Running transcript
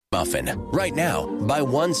McMuffin. Right now, buy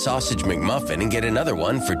one Sausage McMuffin and get another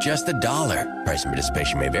one for just $1. Price and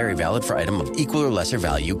participation may vary. Valid for item of equal or lesser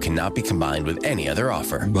value. Cannot be combined with any other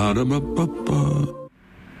offer. Ba-da-ba-ba-ba.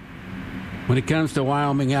 When it comes to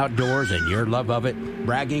Wyoming outdoors and your love of it,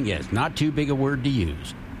 bragging is not too big a word to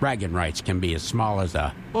use. Bragging rights can be as small as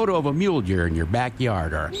a photo of a mule deer in your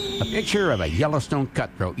backyard or a picture of a Yellowstone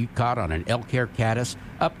cutthroat you caught on an elk hair caddis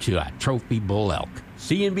up to a trophy bull elk.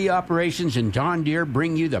 C&B Operations and John Deere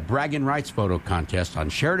bring you the Bragging Rights Photo Contest on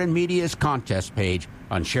Sheridan Media's contest page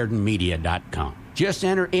on SheridanMedia.com. Just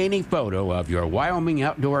enter any photo of your Wyoming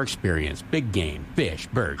outdoor experience, big game, fish,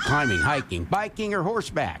 bird, climbing, hiking, biking, or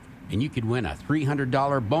horseback, and you could win a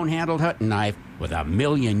 $300 bone-handled hunting knife with a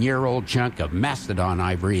million-year-old chunk of mastodon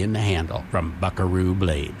ivory in the handle from Buckaroo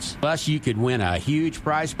Blades. Plus, you could win a huge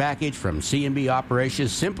prize package from C&B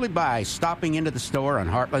Operations simply by stopping into the store on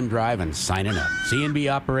Heartland Drive and signing up. C&B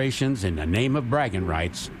Operations, in the name of bragging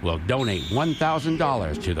rights, will donate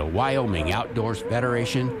 $1,000 to the Wyoming Outdoors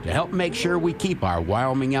Federation to help make sure we keep our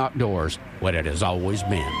Wyoming outdoors what it has always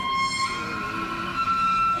been.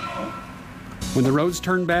 When the roads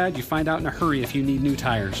turn bad, you find out in a hurry if you need new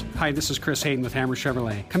tires. Hi, this is Chris Hayden with Hammer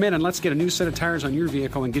Chevrolet. Come in and let's get a new set of tires on your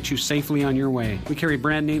vehicle and get you safely on your way. We carry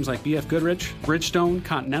brand names like BF Goodrich, Bridgestone,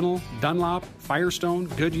 Continental, Dunlop, Firestone,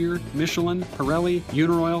 Goodyear, Michelin, Pirelli,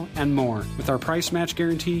 Uniroyal, and more. With our price match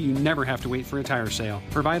guarantee, you never have to wait for a tire sale.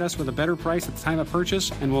 Provide us with a better price at the time of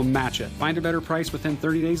purchase, and we'll match it. Find a better price within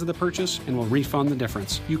 30 days of the purchase, and we'll refund the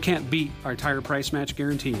difference. You can't beat our tire price match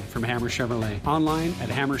guarantee from Hammer Chevrolet. Online at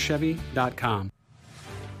hammerchevy.com.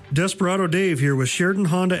 Desperado Dave here with Sheridan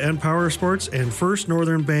Honda and Power Sports and First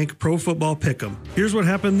Northern Bank Pro Football Pick'em. Here's what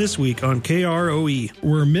happened this week on KROE.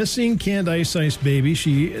 We're missing Canned Ice Baby.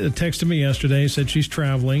 She texted me yesterday, said she's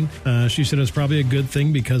traveling. She said it's probably a good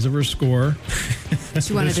thing because of her score.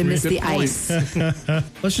 She wanted to miss the ice.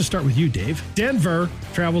 Let's just start with you, Dave. Denver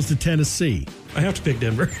travels to Tennessee. I have to pick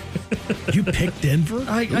Denver. You picked Denver?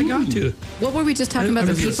 I got to. What were we just talking about?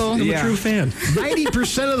 The people? I'm a true fan.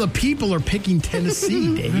 90% of the people are picking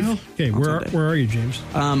Tennessee, Dave. Okay, where are you, James?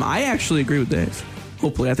 I actually agree with Dave.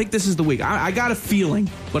 Hopefully. I think this is the week. I got a feeling,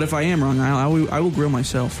 but if I am wrong, I will grill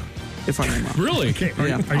myself. If I am wrong. Really? Okay. Are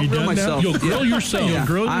you grill done myself. now? You'll grill yourself. Yeah.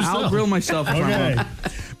 I'll grill myself if I'm wrong.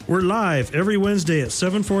 We're live every Wednesday at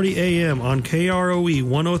 7:40 a.m. on KROE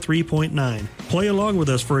 103.9. Play along with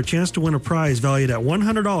us for a chance to win a prize valued at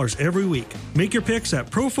 $100 every week. Make your picks at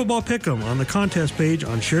Pro Football Pick'em on the contest page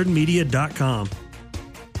on SheridanMedia.com.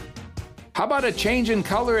 How about a change in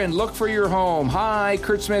color and look for your home? Hi,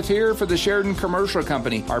 Kurt Smith here for the Sheridan Commercial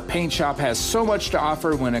Company. Our paint shop has so much to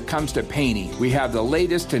offer when it comes to painting. We have the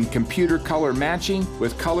latest in computer color matching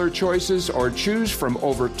with color choices or choose from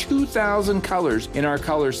over 2,000 colors in our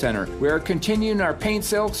color center. We are continuing our paint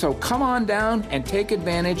sale, so come on down and take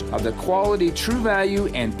advantage of the quality True Value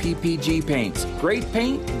and PPG paints. Great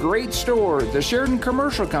paint, great store. The Sheridan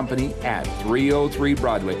Commercial Company at 303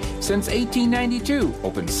 Broadway. Since 1892,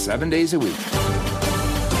 open 7 days a week.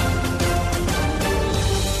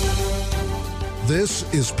 This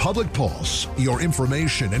is Public Pulse, your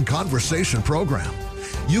information and conversation program.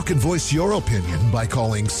 You can voice your opinion by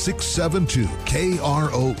calling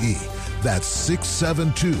 672-KROE. That's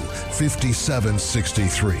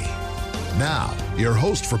 672-5763. Now, your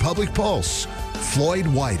host for Public Pulse, Floyd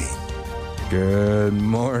Whiting. Good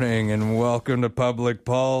morning and welcome to Public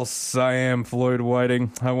Pulse. I am Floyd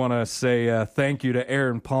Whiting. I want to say thank you to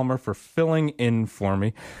Aaron Palmer for filling in for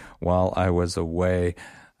me while I was away.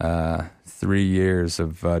 3 years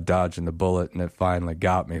of dodging the bullet, and it finally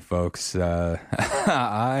got me, folks. I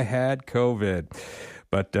had COVID,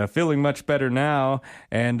 but feeling much better now.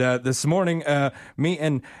 And this morning, me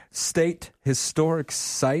and State Historic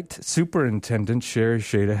Site Superintendent Sherry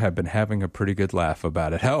Shada have been having a pretty good laugh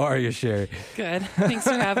about it. How are you, Sherry? Good. Thanks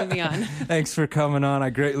for having me on. Thanks for coming on. I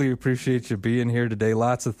greatly appreciate you being here today.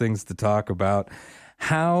 Lots of things to talk about.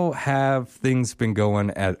 How have things been going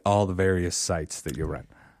at all the various sites that you run?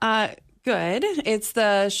 Good. It's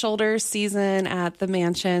the shoulder season at the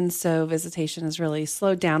mansion, so visitation has really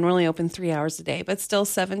slowed down. We're only open 3 hours a day, but still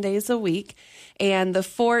 7 days a week. And the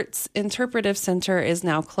Fort's Interpretive Center is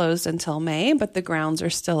now closed until May, but the grounds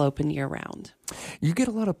are still open year-round. You get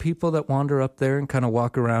a lot of people that wander up there and kind of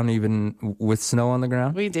walk around even with snow on the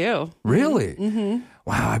ground? We do. Really? Mm-hmm.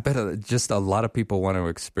 Wow, I bet just a lot of people want to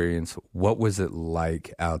experience what was it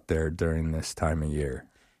like out there during this time of year?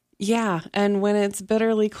 Yeah, and when it's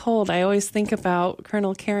bitterly cold, I always think about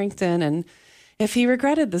Colonel Carrington and if he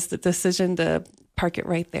regretted this decision to park it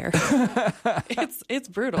right there. It's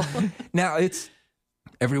brutal. Now, it's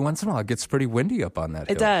every once in a while it gets pretty windy up on that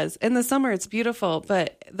hill. It does. In the summer, it's beautiful,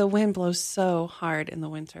 but the wind blows so hard in the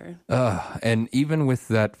winter. And even with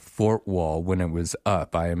that fort wall, when it was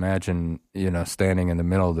up, I imagine, standing in the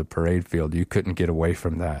middle of the parade field, you couldn't get away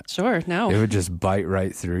from that. Sure, no. It would just bite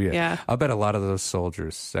right through you. Yeah. I'll bet a lot of those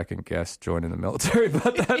soldiers second-guessed joining the military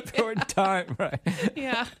about that point in time, right?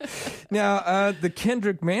 Yeah. Now, the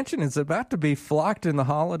Kendrick Mansion is about to be flocked in the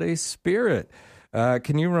holiday spirit.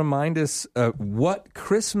 Can you remind us what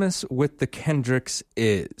Christmas with the Kendricks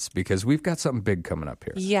is? Because we've got something big coming up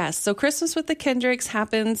here. Yes. So Christmas with the Kendricks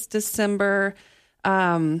happens December,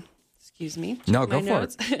 excuse me. No, go for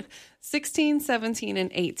it. 16, 17,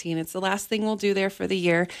 and 18. It's the last thing we'll do there for the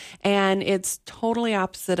year. And it's totally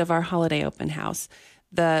opposite of our holiday open house.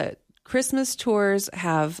 The Christmas tours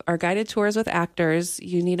are guided tours with actors.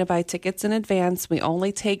 You need to buy tickets in advance. We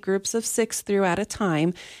only take groups of 6 through at a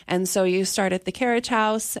time. And so you start at the carriage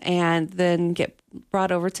house and then get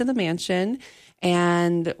brought over to the mansion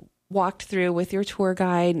and walked through with your tour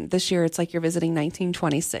guide. This year, it's like you're visiting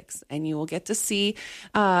 1926, and you will get to see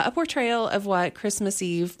a portrayal of what Christmas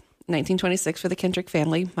Eve 1926 for the Kendrick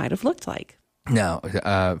family might have looked like. Now,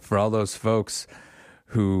 for all those folks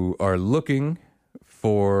who are looking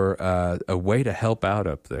for a way to help out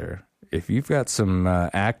up there, if you've got some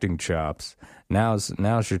acting chops, now's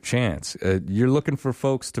your chance. You're looking for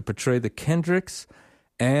folks to portray the Kendricks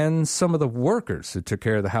and some of the workers who took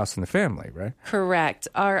care of the house and the family, right? Correct.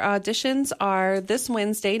 Our auditions are this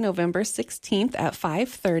Wednesday, November 16th at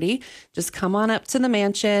 5:30. Just come on up to the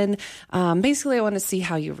mansion. Basically, I want to see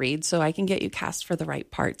how you read so I can get you cast for the right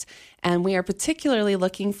parts. And we are particularly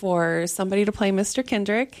looking for somebody to play Mr.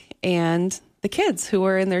 Kendrick and the kids who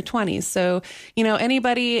are in their 20s. So,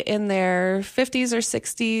 anybody in their 50s or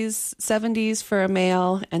 60s, 70s for a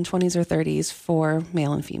male, and 20s or 30s for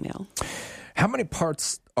male and female. How many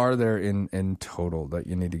parts are there in total that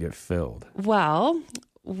you need to get filled? Well,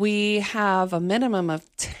 we have a minimum of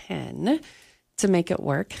 10 to make it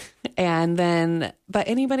work. And then, but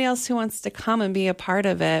anybody else who wants to come and be a part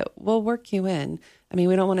of it, we'll work you in. I mean,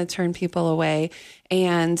 we don't want to turn people away.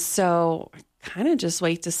 And so kind of just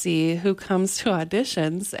wait to see who comes to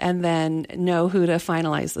auditions and then know who to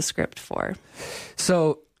finalize the script for.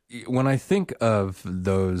 So when I think of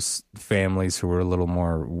those families who were a little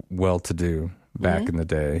more well-to-do back in the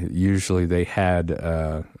day, usually they had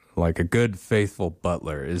like a good, faithful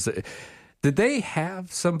butler. Did they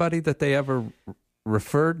have somebody that they ever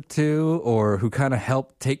referred to or who kind of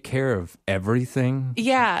helped take care of everything?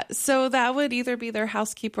 Yeah, so that would either be their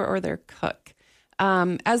housekeeper or their cook.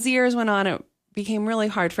 As the years went on, it became really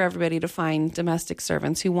hard for everybody to find domestic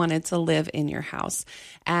servants who wanted to live in your house.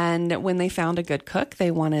 And when they found a good cook, they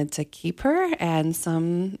wanted to keep her. And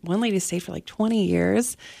one lady stayed for like 20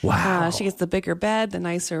 years. Wow. She gets the bigger bed, the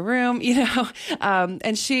nicer room,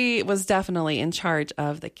 and she was definitely in charge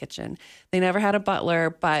of the kitchen. They never had a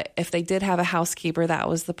butler, but if they did have a housekeeper, that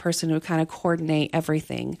was the person who would kind of coordinate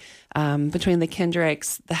everything between the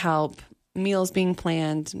Kendricks, the help, meals being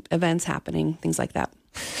planned, events happening, things like that.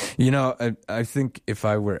 I think if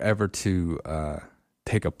I were ever to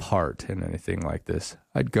take a part in anything like this,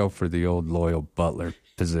 I'd go for the old loyal butler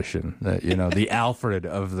position, the Alfred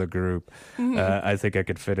of the group. I think I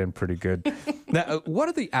could fit in pretty good. Now, what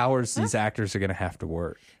are the hours these actors are going to have to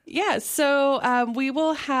work? Yeah, so we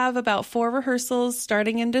will have about 4 rehearsals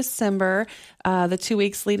starting in December, the 2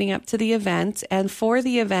 weeks leading up to the event. And for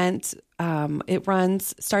the event, it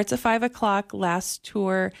starts at 5 o'clock, last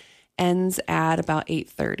tour ends at about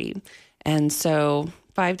 8:30. And so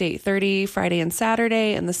 5 to 8:30, Friday and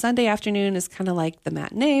Saturday, and the Sunday afternoon is kind of like the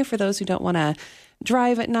matinee for those who don't want to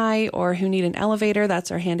drive at night or who need an elevator. That's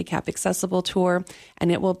our handicap accessible tour,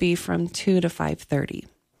 and it will be from 2 to 5:30.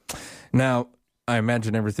 Now, I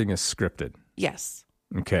imagine everything is scripted. Yes.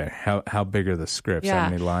 Okay. How big are the scripts? Yeah. How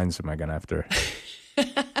many lines am I going to have to...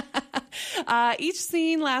 Each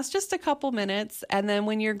scene lasts just a couple minutes, and then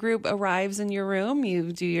when your group arrives in your room,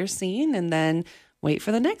 you do your scene and then wait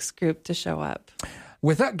for the next group to show up.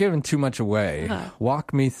 Without giving too much away,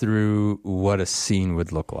 walk me through what a scene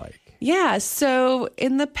would look like. Yeah, so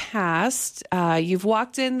in the past, you've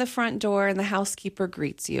walked in the front door and the housekeeper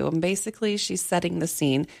greets you. And basically, she's setting the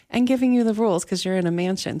scene and giving you the rules because you're in a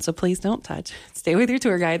mansion. So please don't touch. Stay with your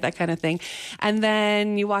tour guide, that kind of thing. And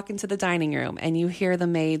then you walk into the dining room and you hear the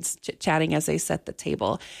maids chit-chatting as they set the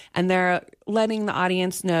table. And they're letting the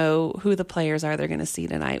audience know who the players are they're going to see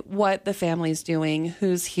tonight, what the family's doing,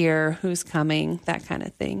 who's here, who's coming, that kind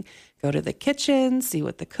of thing. Go to the kitchen, see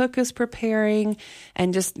what the cook is preparing,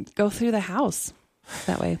 and just go through the house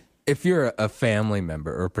that way. If you're a family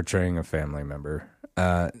member or portraying a family member,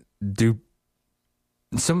 do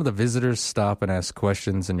some of the visitors stop and ask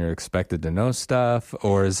questions and you're expected to know stuff?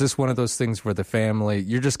 Or is this one of those things where the family,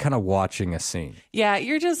 you're just kind of watching a scene? Yeah,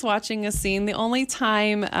 you're just watching a scene. The only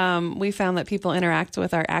time we found that people interact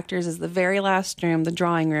with our actors is the very last room, the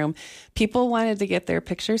drawing room. People wanted to get their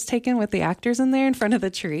pictures taken with the actors in there in front of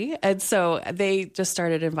the tree. And so they just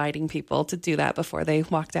started inviting people to do that before they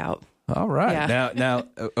walked out. All right. Yeah. Now,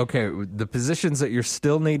 okay, the positions that you're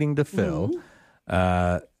still needing to fill,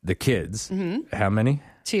 the kids, how many?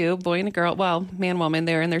 2, boy and a girl. Well, man, woman,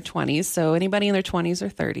 they're in their 20s. So anybody in their 20s or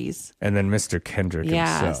 30s. And then Mr. Kendrick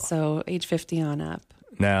himself. So age 50 on up.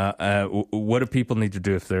 Now, what do people need to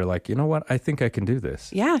do if they're like, you know what, I think I can do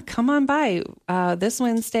this? Yeah, come on by this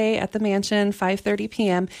Wednesday at the Mansion, 5:30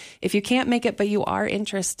 p.m. If you can't make it, but you are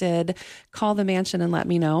interested, call the Mansion and let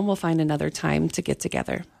me know, and we'll find another time to get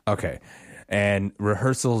together. Okay. And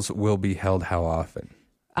rehearsals will be held how often?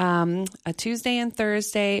 A Tuesday and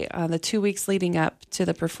Thursday, the 2 weeks leading up to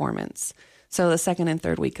the performance. So the 2nd and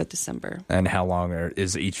 3rd week of December. And how long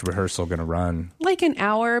is each rehearsal going to run? Like an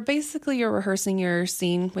hour. Basically, you're rehearsing your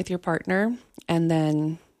scene with your partner. And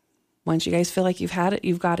then once you guys feel like you've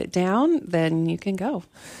got it down, then you can go.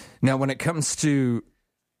 Now, when it comes to,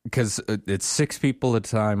 because it's 6 people at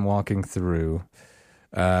a time walking through,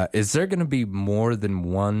 is there going to be more than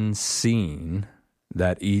one scene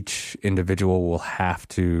that each individual will have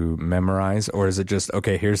to memorize? Or is it just,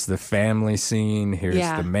 okay, here's the family scene, here's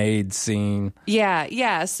the maid scene?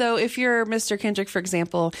 Yeah. So if you're Mr. Kendrick, for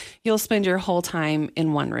example, you'll spend your whole time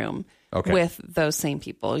in one room with those same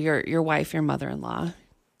people, your wife, your mother-in-law.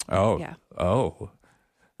 Oh, yeah. Oh,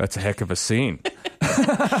 that's a heck of a scene.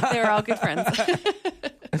 They were all good friends.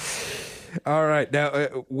 All right. Now,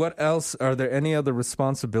 what else? Are there any other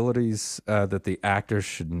responsibilities that the actors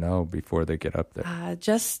should know before they get up there?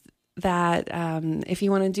 Just that if you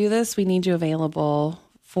want to do this, we need you available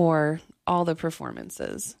for all the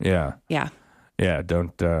performances. Yeah.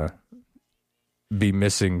 Don't be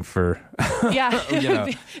missing for. Yeah,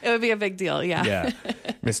 it would be a big deal. Yeah.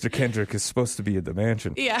 Mr. Kendrick is supposed to be at the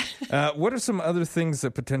Mansion. Yeah. What are some other things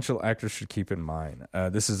that potential actors should keep in mind?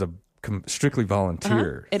 This is a strictly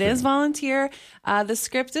volunteer. It is volunteer. The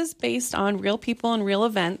script is based on real people and real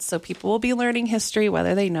events, so people will be learning history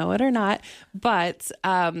whether they know it or not. But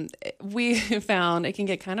we found it can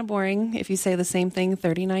get kind of boring if you say the same thing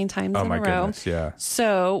 39 times in a row. Goodness, yeah.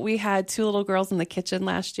 So we had 2 little girls in the kitchen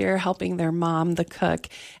last year helping their mom, the cook,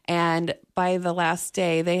 and by the last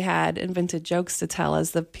day, they had invented jokes to tell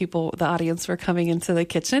as the audience were coming into the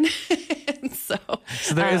kitchen. So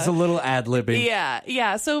there is a little ad-libbing.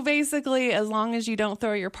 Yeah. So basically, as long as you don't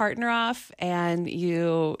throw your partner off and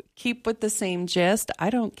you keep with the same gist, I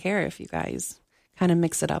don't care if you guys kind of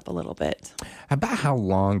mix it up a little bit. About how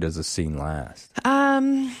long does a scene last?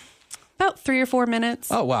 About 3 or 4 minutes.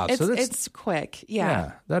 Oh, wow. It's quick.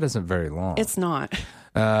 Yeah. That isn't very long. It's not.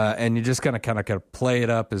 And you just kind of play it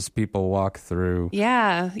up as people walk through.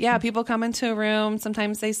 Yeah. People come into a room.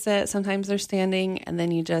 Sometimes they sit, sometimes they're standing, and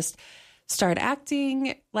then you just start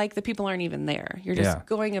acting like the people aren't even there. You're just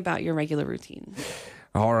going about your regular routine.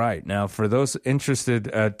 All right. Now, for those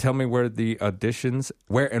interested, tell me where and when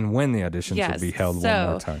the auditions will be held one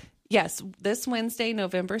more time. Yes, this Wednesday,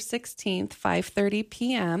 November 16th, 5:30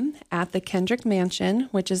 p.m. at the Kendrick Mansion,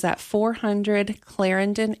 which is at 400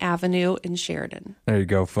 Clarendon Avenue in Sheridan. There you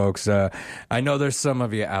go, folks. I know there's some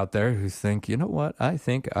of you out there who think, you know what? I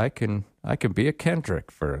think I can be a Kendrick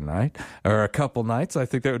for a night or a couple nights. I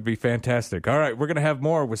think that would be fantastic. All right, we're going to have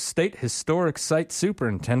more with State Historic Site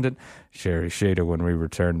Superintendent Sherry Shada when we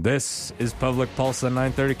return. This is Public Pulse on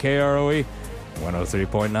 930 KROE,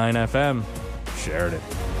 103.9 FM, Sheridan.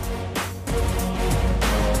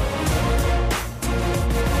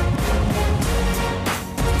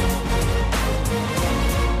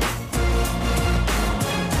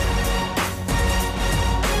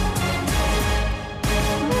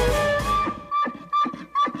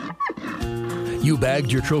 You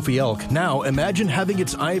bagged your trophy elk. Now imagine having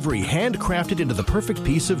its ivory handcrafted into the perfect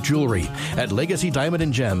piece of jewelry. At Legacy Diamond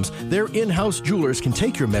and Gems, their in-house jewelers can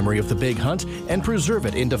take your memory of the big hunt and preserve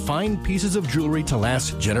it into fine pieces of jewelry to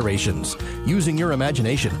last generations. Using your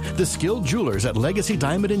imagination, the skilled jewelers at Legacy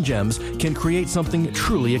Diamond and Gems can create something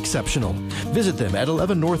truly exceptional. Visit them at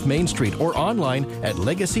 11 North Main Street or online at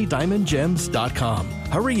legacydiamondgems.com.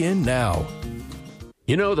 Hurry in now.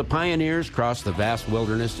 You know, the pioneers crossed the vast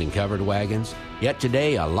wilderness in covered wagons, yet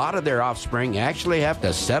today a lot of their offspring actually have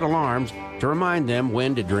to set alarms to remind them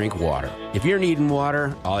when to drink water. If you're needing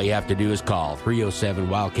water, all you have to do is call 307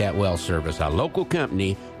 Wildcat Well Service, a local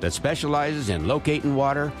company that specializes in locating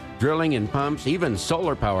water, drilling and pumps, even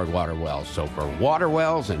solar-powered water wells. So for water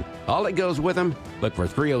wells and all that goes with them, look for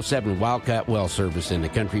 307 Wildcat Well Service in the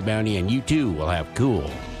Country Bounty, and you too will have cool,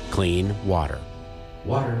 clean water.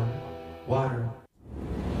 Water, water.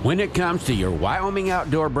 When it comes to your Wyoming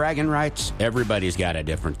outdoor bragging rights, everybody's got a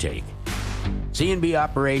different take. C&B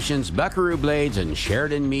Operations, Buckaroo Blades, and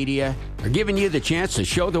Sheridan Media are giving you the chance to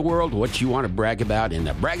show the world what you want to brag about in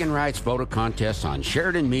the Bragging Rights Photo Contest on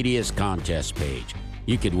Sheridan Media's contest page.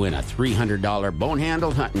 You could win a $300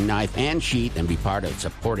 bone-handled hunting knife and sheath and be part of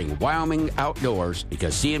supporting Wyoming outdoors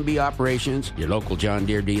because C&B Operations, your local John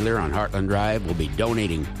Deere dealer on Heartland Drive, will be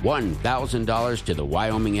donating $1,000 to the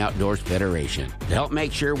Wyoming Outdoors Federation to help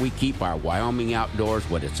make sure we keep our Wyoming outdoors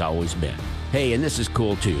what it's always been. Hey, and this is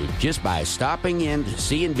cool too. Just by stopping in to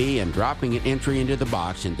C&B and dropping an entry into the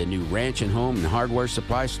box in the new Ranch and Home and Hardware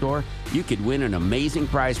Supply Store, you could win an amazing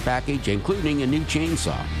prize package, including a new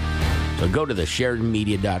chainsaw. So go to the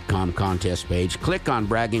SheridanMedia.com contest page, click on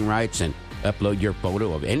Bragging Rights, and upload your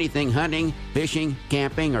photo of anything hunting, fishing,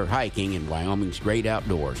 camping, or hiking in Wyoming's great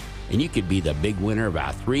outdoors. And you could be the big winner of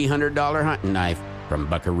a $300 hunting knife from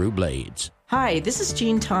Buckaroo Blades. Hi, this is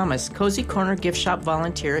Jean Thomas, Cozy Corner Gift Shop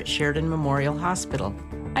volunteer at Sheridan Memorial Hospital.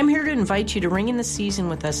 I'm here to invite you to ring in the season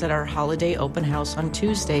with us at our holiday open house on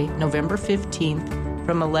Tuesday, November 15th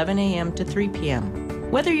from 11 a.m. to 3 p.m.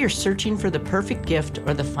 Whether you're searching for the perfect gift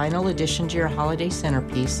or the final addition to your holiday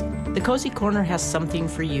centerpiece, the Cozy Corner has something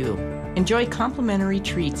for you. Enjoy complimentary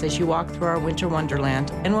treats as you walk through our winter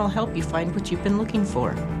wonderland, and we'll help you find what you've been looking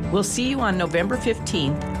for. We'll see you on November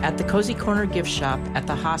 15th at the Cozy Corner Gift Shop at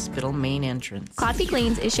the hospital main entrance. Quad Peak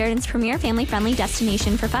Lanes is Sheridan's premier family-friendly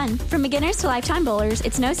destination for fun. From beginners to lifetime bowlers,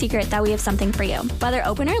 it's no secret that we have something for you. Whether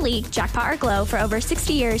open or league, jackpot or glow, for over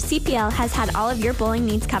 60 years, CPL has had all of your bowling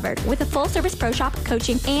needs covered with a full-service pro shop,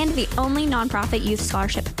 coaching, and the only nonprofit youth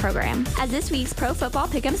scholarship program. As this week's Pro Football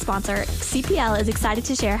Pick'em sponsor, CPL is excited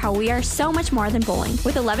to share how we are so much more than bowling.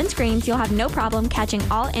 With 11 screens, you'll have no problem catching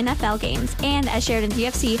all NFL games. And as Sheridan's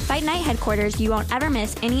UFC Fight Night headquarters, you won't ever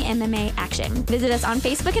miss any MMA action. Visit us on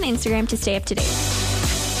Facebook and Instagram to stay up to date.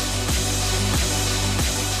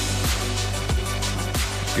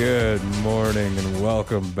 Good morning and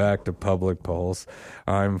welcome back to Public Pulse.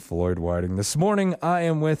 I'm Floyd Whiting. This morning I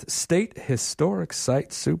am with State Historic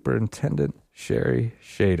Site Superintendent Sherry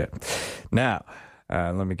Shada. Now,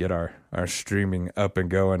 let me get our streaming up and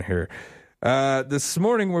going here. This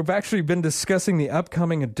morning, we've actually been discussing the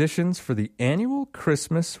upcoming additions for the annual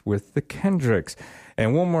Christmas with the Kendricks.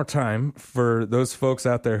 And one more time, for those folks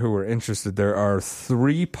out there who are interested, there are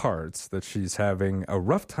 3 parts that she's having a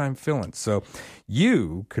rough time filling. So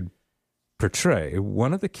you could portray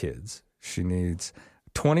one of the kids. She needs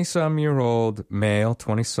a 20-some-year-old male,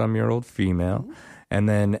 20-some-year-old female, and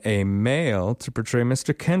then a male to portray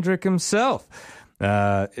Mr. Kendrick himself.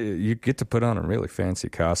 You get to put on a really fancy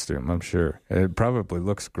costume, I'm sure. It probably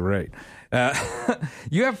looks great.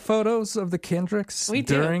 You have photos of the Kendricks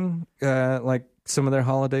during like some of their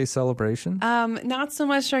holiday celebrations? Not so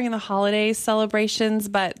much during the holiday celebrations,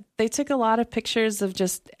 but they took a lot of pictures of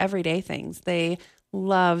just everyday things. They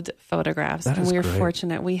loved photographs, and we're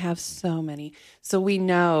fortunate. We have so many. So we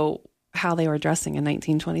know how they were dressing in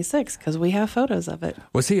 1926 because we have photos of it.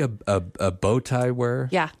 Was he a bow tie wearer?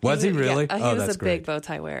 Yeah. Was he really? Yeah. He was a big bow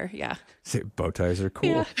tie wearer. Yeah. See, bow ties are cool.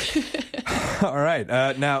 Yeah. All right.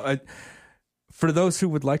 Now, for those who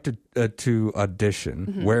would like to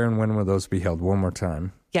audition, where and when will those be held? One more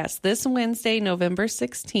time. Yes, this Wednesday, November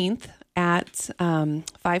 16th at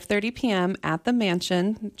 5:30 p.m. at the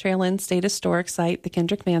Mansion, Trail End State Historic Site, the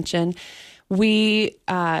Kendrick Mansion. We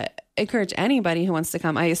encourage anybody who wants to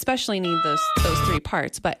come. I especially need those 3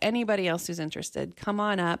 parts, but anybody else who's interested, come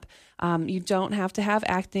on up. You don't have to have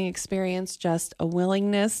acting experience, just a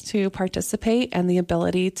willingness to participate and the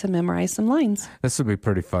ability to memorize some lines. This will be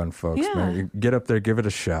pretty fun, folks. Yeah. Man. You get up there, give it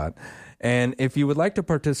a shot. And if you would like to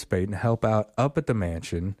participate and help out up at the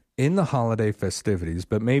Mansion in the holiday festivities,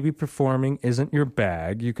 but maybe performing isn't your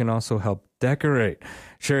bag, you can also help decorate.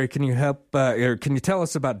 Sherry, can you help? Or can you tell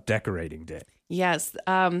us about Decorating Day? Yes.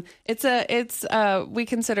 We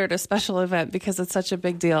consider it a special event because it's such a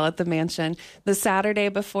big deal at the mansion. The Saturday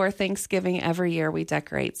before Thanksgiving every year we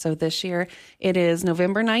decorate. So this year it is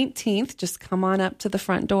November 19th. Just come on up to the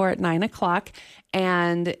front door at 9:00.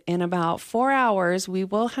 And in about 4 hours, we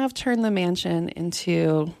will have turned the mansion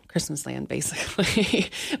into Christmas land, basically.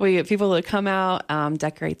 We get people to come out,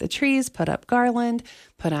 decorate the trees, put up garland,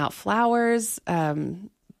 put out flowers,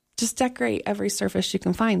 just decorate every surface you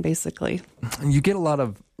can find, basically. You get a lot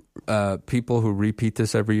of people who repeat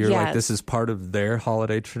this every year. Yes. Like this is part of their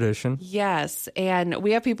holiday tradition. Yes, and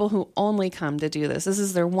we have people who only come to do this. This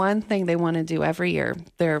is their one thing they want to do every year.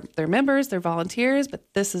 They're members, they're volunteers, but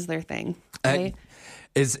this is their thing.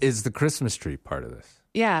 Is the Christmas tree part of this?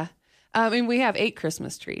 Yeah. We have 8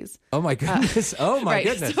 Christmas trees. Oh, my goodness.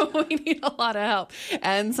 Goodness. So we need a lot of help.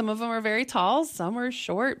 And some of them are very tall, some are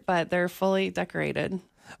short, but they're fully decorated.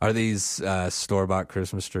 Are these store-bought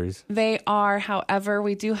Christmas trees? They are. However,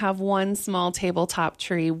 we do have one small tabletop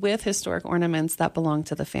tree with historic ornaments that belong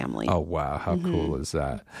to the family. Oh, wow. How cool is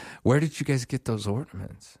that? Where did you guys get those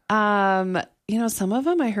ornaments? Some of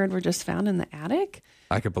them I heard were just found in the attic.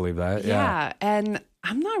 I could believe that. Yeah. And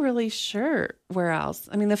I'm not really sure where else.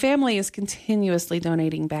 I mean, the family is continuously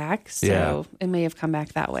donating back, so it may have come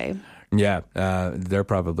back that way. Yeah, they're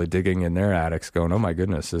probably digging in their attics going, oh, my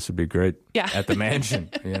goodness, this would be great at the mansion,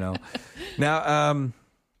 Now,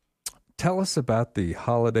 tell us about the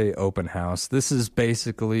holiday open house. This is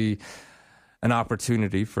basically an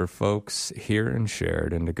opportunity for folks here in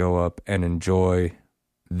Sheridan to go up and enjoy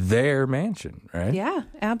their mansion, right? Yeah,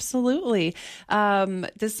 absolutely.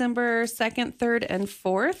 December 2nd, 3rd, and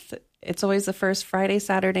 4th. It's always the first Friday,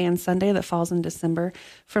 Saturday, and Sunday that falls in December.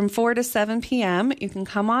 From 4 to 7 p.m., you can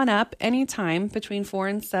come on up anytime between 4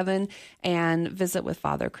 and 7 and visit with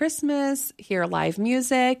Father Christmas, hear live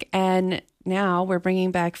music, and now we're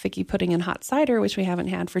bringing back figgy pudding and hot cider, which we haven't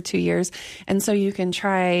had for 2 years. And so you can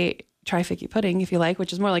try figgy pudding if you like,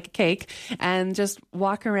 which is more like a cake, and just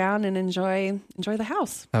walk around and enjoy the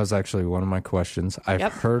house. That was actually one of my questions.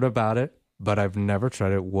 I've heard about it, but I've never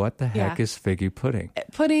tried it. What the heck is figgy pudding?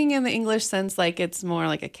 Pudding in the English sense, like it's more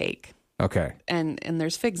like a cake. Okay. And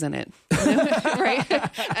there's figs in it, right?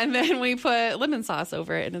 And then we put lemon sauce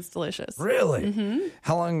over it, and it's delicious. Really? Mm-hmm.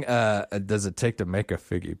 How long does it take to make a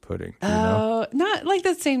figgy pudding? Not like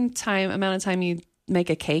the same amount of time you make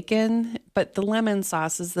a cake in, but the lemon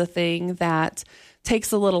sauce is the thing that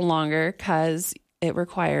takes a little longer because it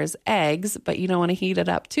requires eggs, but you don't want to heat it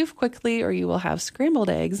up too quickly or you will have scrambled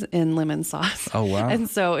eggs in lemon sauce. Oh, wow. And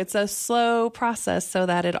so it's a slow process so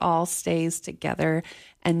that it all stays together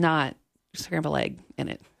and not scrambled egg in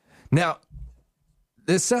it. Now,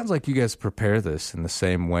 this sounds like you guys prepare this in the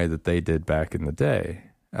same way that they did back in the day.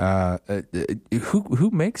 Who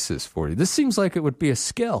makes this for you? This seems like it would be a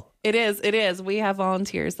skill. It is. We have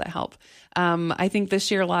volunteers that help. I think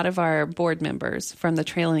this year a lot of our board members from the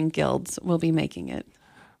trailing guilds will be making it.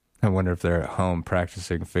 I wonder if they're at home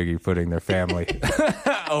practicing figgy pudding their family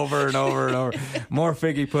over and over and over. More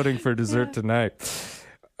figgy pudding for dessert tonight.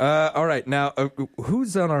 All right, now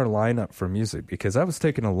who's on our lineup for music? Because I was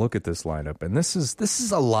taking a look at this lineup, and this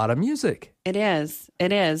is a lot of music. It is.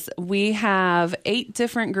 We have 8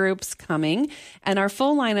 different groups coming, and our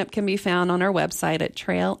full lineup can be found on our website at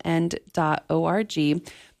trailend.org.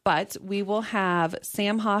 But we will have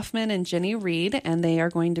Sam Hoffman and Jenny Reed, and they are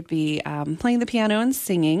going to be playing the piano and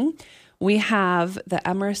singing. We have the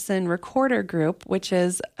Emerson Recorder Group, which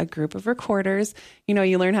is a group of recorders. You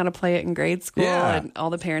learn how to play it in grade school, and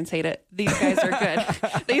all the parents hate it. These guys are good.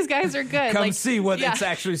 These guys are good. Come see what it's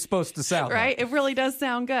actually supposed to sound right? like. It really does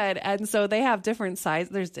sound good. And so they have different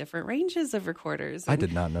sizes. There's different ranges of recorders. I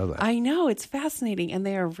did not know that. I know. It's fascinating, and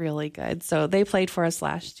they are really good. So they played for us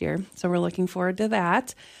last year. So we're looking forward to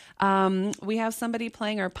that. We have somebody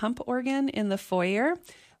playing our pump organ in the foyer.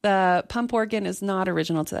 The pump organ is not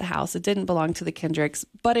original to the house. It didn't belong to the Kendricks,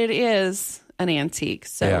 but it is an antique.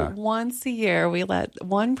 So once a year, we let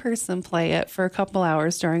one person play it for a couple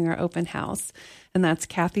hours during our open house, and that's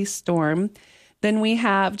Kathy Storm. Then we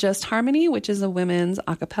have Just Harmony, which is a women's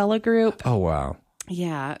a cappella group. Oh, wow.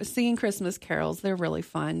 Yeah, singing Christmas carols. They're really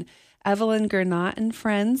fun. Evelyn Gernot and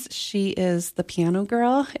Friends. She is the piano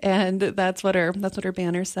girl, and that's what her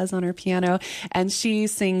banner says on her piano. And she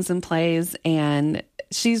sings and plays, and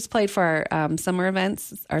she's played for our summer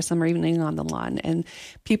events, our summer evening on the lawn, and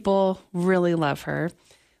people really love her.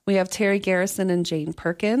 We have Terry Garrison and Jane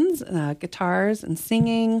Perkins, guitars and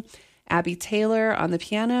singing. Abby Taylor on the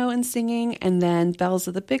piano and singing, and then Bells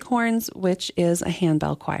of the Bighorns, which is a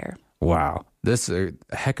handbell choir. Wow. This is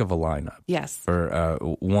a heck of a lineup. Yes. For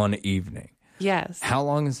one evening. Yes. How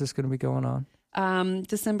long is this going to be going on?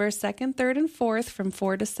 December 2nd, 3rd, and 4th from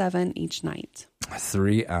 4 to 7 each night.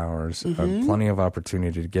 3 hours, plenty of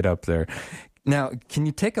opportunity to get up there. Now, can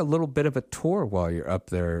you take a little bit of a tour while you're up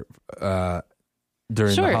there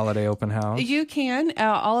during the holiday open house? You can.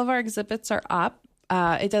 All of our exhibits are up.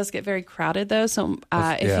 It does get very crowded, though. So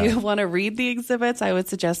if you want to read the exhibits, I would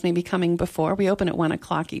suggest maybe coming before. We open at 1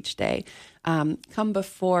 o'clock each day. Come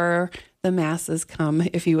before the masses come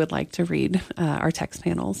if you would like to read our text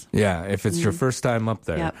panels. Yeah, if it's your first time up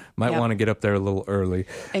there, might want to get up there a little early.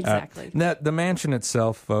 Exactly. Now, the mansion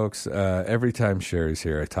itself, folks, every time Sherry's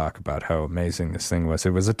here, I talk about how amazing this thing was.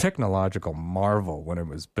 It was a technological marvel when it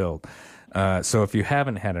was built. So if you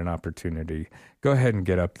haven't had an opportunity, go ahead and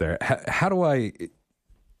get up there. How do I...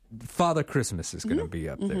 Father Christmas is going to be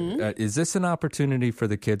up there. Is this an opportunity for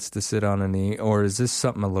the kids to sit on a knee, or is this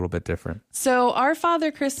something a little bit different? So our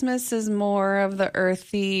Father Christmas is more of the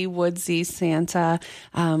earthy, woodsy Santa.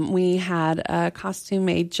 We had a costume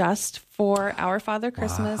made just for our Father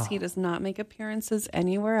Christmas. Wow. He does not make appearances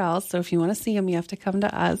anywhere else. So if you want to see him, you have to come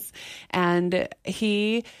to us. And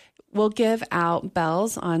he will give out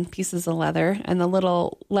bells on pieces of leather, and the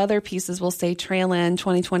little leather pieces will say Trail End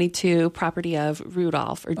 2022, property of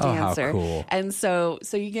Rudolph or Dancer. How cool. And so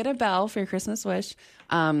you get a bell for your Christmas wish.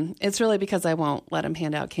 It's really because I won't let him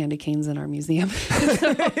hand out candy canes in our museum.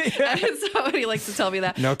 Somebody likes to tell me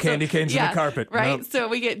that. No candy canes in the carpet. Right. Nope. So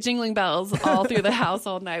we get jingling bells all through the house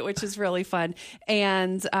all night, which is really fun.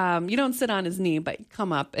 And you don't sit on his knee, but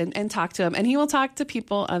come up and talk to him. And he will talk to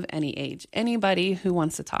people of any age, anybody who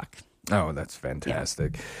wants to talk. Oh, that's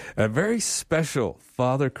fantastic. Yeah. A very special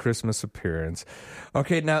Father Christmas appearance.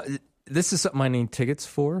 Okay, now... This is something I need tickets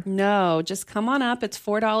for? No, just come on up. It's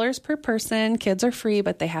 $4 per person. Kids are free,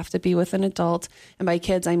 but they have to be with an adult. And by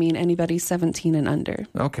kids, I mean anybody 17 and under.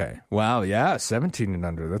 Okay. Wow. Yeah. 17 and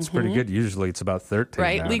under. That's pretty good. Usually it's about 13.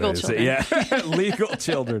 Right. Nowadays. Legal children. Yeah. Legal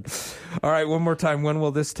children. All right. One more time. When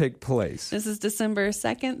will this take place? This is December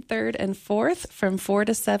 2nd, 3rd, and 4th from 4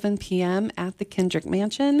 to 7 p.m. at the Kendrick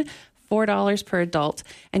Mansion. $4 per adult.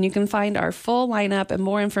 And you can find our full lineup and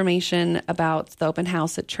more information about the open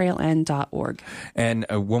house at trailend.org. And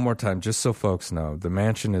one more time, just so folks know, the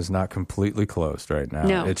mansion is not completely closed right now.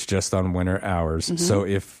 No. It's just on winter hours. So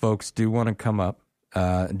if folks do want to come up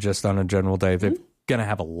just on a general day, they're going to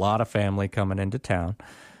have a lot of family coming into town.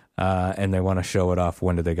 And they want to show it off.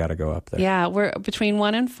 When do they got to go up there? Yeah, we're between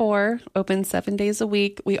 1 and 4, open 7 days a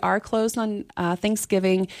week. We are closed on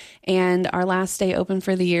Thanksgiving, and our last day open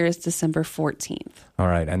for the year is December 14th. All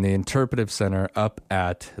right, and the Interpretive Center up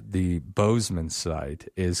at the Bozeman site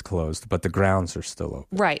is closed, but the grounds are still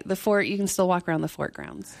open. Right, the fort, you can still walk around the fort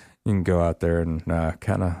grounds. You can go out there and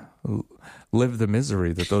kind of live the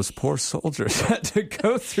misery that those poor soldiers had to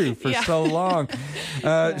go through for so long.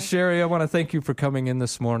 Sherry, I want to thank you for coming in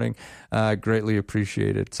this morning. Greatly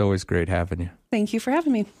appreciate it. It's always great having you. Thank you for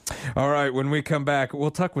having me. All right, when we come back,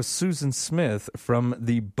 we'll talk with Susan Smith from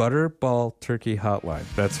the Butterball Turkey Hotline.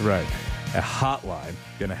 That's right, a hotline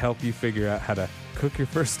going to help you figure out how to cook your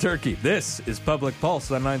first turkey. This is Public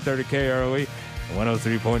Pulse on 930 KROE,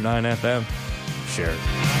 103.9 FM. Sherry.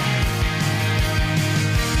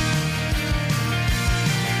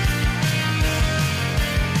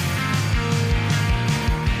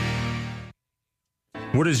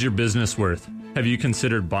 What is your business worth? Have you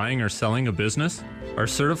considered buying or selling a business? Our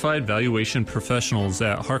certified valuation professionals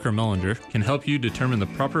at Harker Melander can help you determine the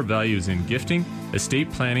proper values in gifting,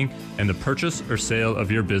 estate planning, and the purchase or sale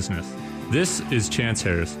of your business. This is Chance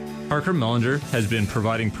Harris. Harker Melander has been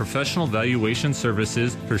providing professional valuation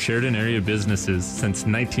services for Sheridan area businesses since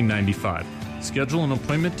 1995. Schedule an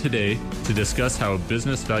appointment today to discuss how a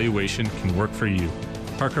business valuation can work for you.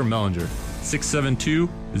 Harker Melander,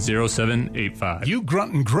 672-0785. You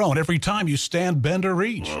grunt and groan every time you stand, bend, or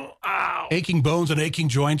reach. Ow. Aching bones and aching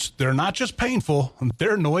joints, they're not just painful,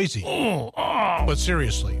 they're noisy. But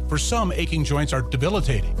seriously, for some, aching joints are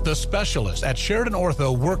debilitating. The specialists at Sheridan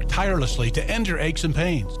Ortho work tirelessly to end your aches and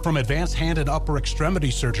pains. From advanced hand and upper extremity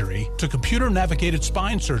surgery to computer-navigated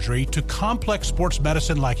spine surgery to complex sports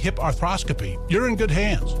medicine like hip arthroscopy, you're in good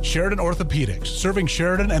hands. Sheridan Orthopedics, serving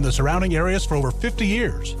Sheridan and the surrounding areas for over 50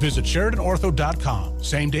 years. Visit SheridanOrtho.com.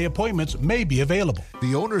 Same-day appointments may be available.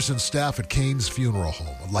 The owners and staff at Kane's Funeral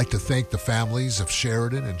Home would like to thank the families of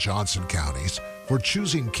Sheridan and Johnson counties for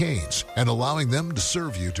choosing Kane's and allowing them to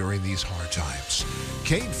serve you during these hard times.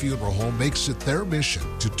 Kane Funeral Home makes it their mission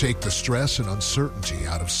to take the stress and uncertainty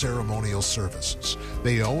out of ceremonial services.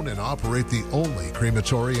 They own and operate the only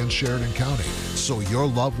crematory in Sheridan County, so your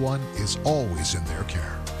loved one is always in their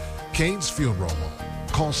care. Kane's Funeral Home.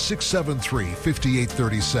 Call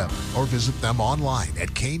 673-5837 or visit them online at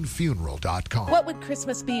canefuneral.com. What would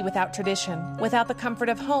Christmas be without tradition? Without the comfort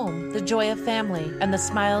of home, the joy of family, and the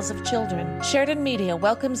smiles of children? Sheridan Media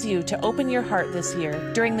welcomes you to open your heart this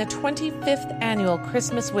year during the 25th annual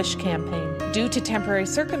Christmas Wish campaign. Due to temporary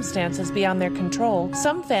circumstances beyond their control,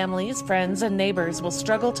 some families, friends, and neighbors will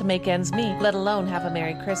struggle to make ends meet, let alone have a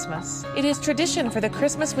Merry Christmas. It is tradition for the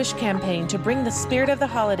Christmas Wish campaign to bring the spirit of the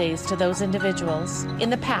holidays to those individuals.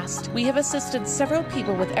 In the past, we have assisted several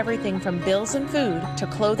people with everything from bills and food to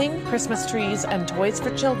clothing, Christmas trees, and toys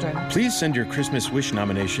for children. Please send your Christmas Wish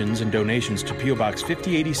nominations and donations to P.O. Box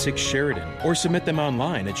 5086 Sheridan or submit them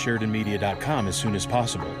online at SheridanMedia.com as soon as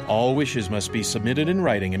possible. All wishes must be submitted in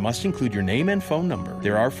writing and must include your name and phone number.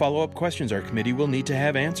 There are follow-up questions our committee will need to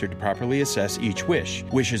have answered to properly assess each wish.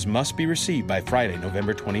 Wishes must be received by Friday,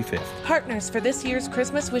 November 25th. Partners for this year's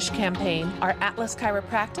Christmas Wish campaign are Atlas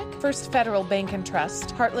Chiropractic, First Federal Bank and Trust,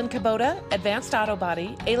 Heartland Kubota, Advanced Auto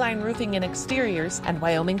Body, A-Line Roofing and Exteriors, and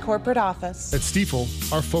Wyoming Corporate Office. At Stiefel,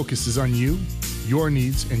 our focus is on you, your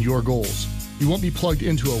needs, and your goals. You won't be plugged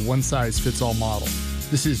into a one-size-fits-all model.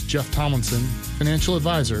 This is Jeff Tomlinson, financial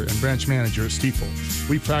advisor and branch manager at Stiefel.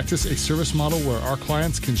 We practice a service model where our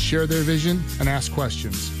clients can share their vision and ask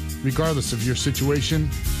questions. Regardless of your situation,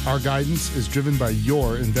 our guidance is driven by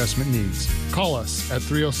your investment needs. Call us at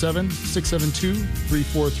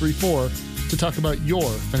 307-672-3434 to talk about your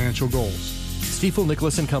financial goals. Stiefel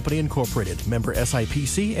Nicholas and Company Incorporated, member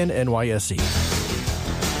SIPC and NYSE.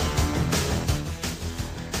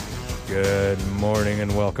 Good morning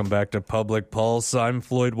and welcome back to Public Pulse. I'm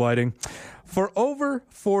Floyd Whiting. For over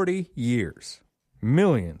 40 years,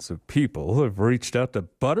 millions of people have reached out to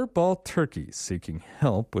Butterball turkeys seeking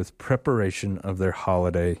help with preparation of their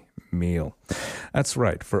holiday meal. That's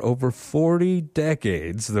right. For over 40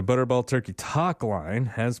 decades, the Butterball Turkey Talk Line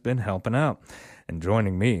has been helping out. And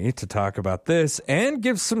joining me to talk about this and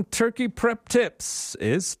give some turkey prep tips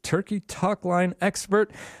is Turkey Talk Line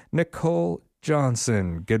expert Nicole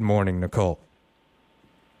Johnson. Good morning, Nicole.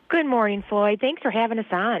 Good morning, Floyd. Thanks for having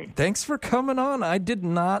us on. Thanks for coming on. I did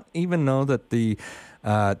not even know that the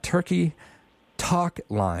Turkey Talk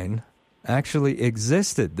Line actually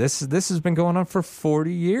existed. This has been going on for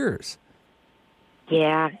 40 years.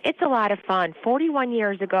 Yeah, it's a lot of fun. 41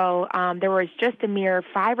 years ago, there was just a mere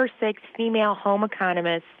 5 or 6 female home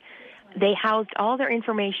economists. They housed all their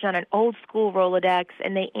information on an old school Rolodex,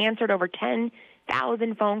 and they answered over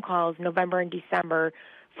 10,000 phone calls November and December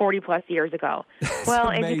 40-plus years ago. Well,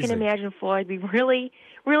 as you can imagine, Floyd, we really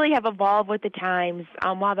have evolved with the times.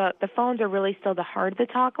 While the phones are really still the heart of the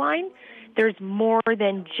talk line, there's more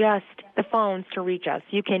than just the phones to reach us.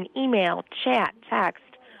 You can email, chat, text.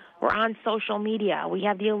 We're on social media. We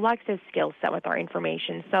have the Alexa skill set with our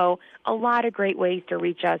information. So a lot of great ways to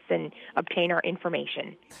reach us and obtain our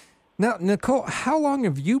information. Now, Nicole, how long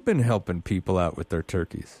have you been helping people out with their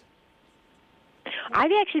turkeys?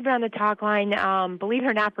 I've actually been on the talk line, believe it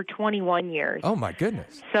or not, for 21 years. Oh, my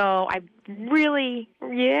goodness. So I've really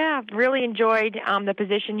enjoyed the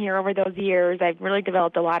position here over those years. I've really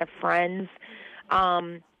developed a lot of friends.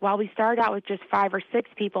 While we started out with just 5 or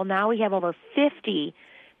 6 people, now we have over 50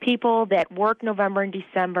 people that work November and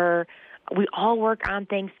December. We all work on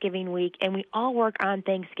Thanksgiving week, and we all work on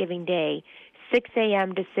Thanksgiving Day, 6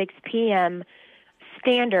 a.m. to 6 p.m.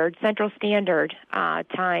 Central Standard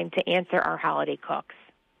time to answer our holiday cooks.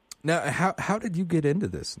 Now, how did you get into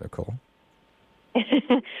this, Nicole?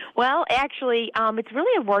 Well, actually, it's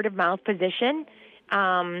really a word-of-mouth position.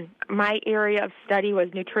 My area of study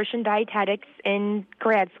was nutrition dietetics in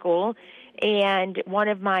grad school, and one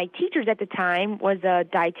of my teachers at the time was a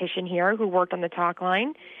dietitian here who worked on the talk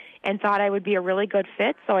line and thought I would be a really good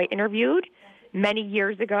fit, so I interviewed many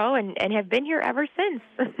years ago and have been here ever since.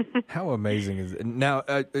 How amazing is it? Now,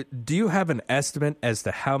 do you have an estimate as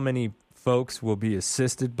to how many folks will be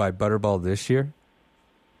assisted by Butterball this year?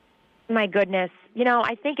 My goodness.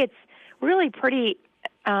 I think it's really pretty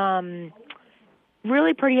amazing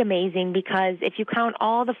because if you count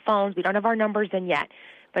all the phones, we don't have our numbers in yet,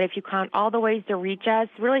 but if you count all the ways to reach us,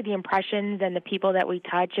 really the impressions and the people that we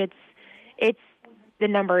touch, it's the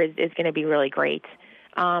number is going to be really great.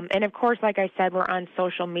 And, of course, like I said, we're on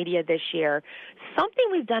social media this year.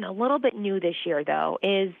 Something we've done a little bit new this year, though,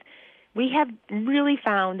 is we have really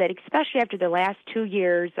found that, especially after the last 2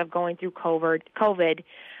 years of going through COVID,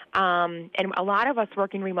 and a lot of us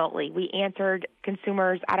working remotely, we answered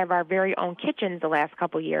consumers out of our very own kitchens the last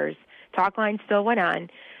couple of years. Talk line still went on.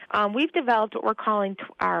 We've developed what we're calling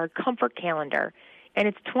our comfort calendar, and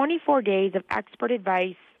it's 24 days of expert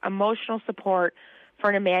advice, emotional support for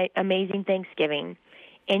an amazing Thanksgiving.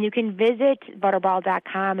 And you can visit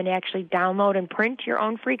Butterball.com and actually download and print your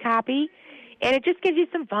own free copy. And it just gives you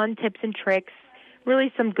some fun tips and tricks,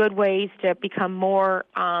 really some good ways to become more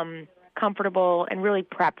comfortable and really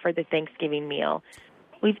prep for the Thanksgiving meal.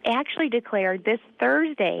 We've actually declared this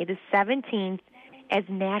Thursday, the 17th, as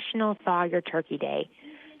National Thaw Your Turkey Day.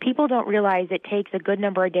 People don't realize it takes a good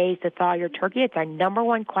number of days to thaw your turkey. It's our number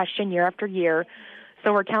one question year after year.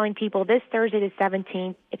 So we're telling people this Thursday, the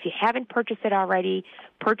 17th, if you haven't purchased it already,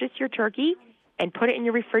 purchase your turkey and put it in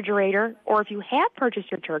your refrigerator. Or if you have purchased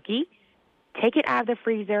your turkey, take it out of the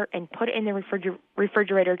freezer and put it in the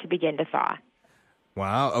refrigerator to begin to thaw.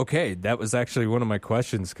 Wow. Okay, that was actually one of my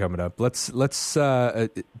questions coming up. Let's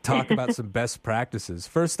talk about some best practices.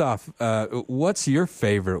 First off, what's your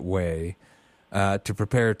favorite way to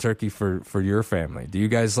prepare a turkey for your family? Do you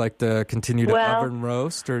guys like to continue to oven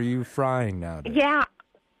roast, or are you frying nowadays? Yeah,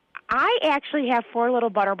 I actually have 4 little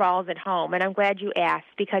Butterballs at home, and I'm glad you asked,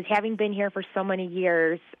 because having been here for so many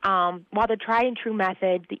years, while the tried and true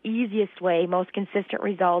method, the easiest way, most consistent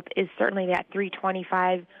result is certainly that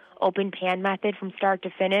 325 open pan method from start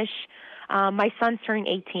to finish. My son's turning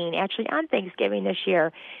 18, actually on Thanksgiving this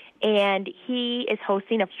year, and he is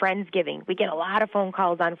hosting a Friendsgiving. We get a lot of phone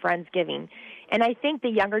calls on Friendsgiving. And I think the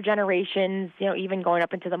younger generations, even going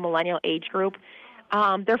up into the millennial age group,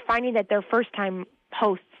 they're finding that they're first-time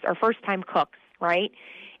hosts or first-time cooks, right?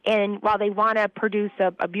 And while they want to produce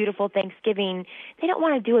a beautiful Thanksgiving, they don't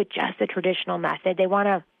want to do it just the traditional method. They want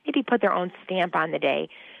to maybe put their own stamp on the day.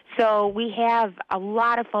 So we have a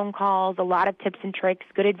lot of phone calls, a lot of tips and tricks,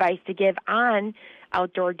 good advice to give on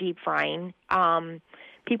outdoor deep frying.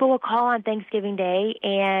 People will call on Thanksgiving Day,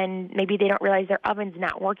 and maybe they don't realize their oven's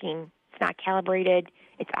not working. It's not calibrated.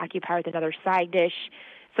 It's occupied with another side dish.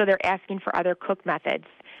 So they're asking for other cook methods.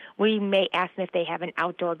 We may ask them if they have an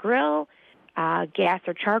outdoor grill, gas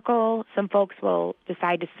or charcoal. Some folks will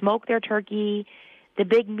decide to smoke their turkey. The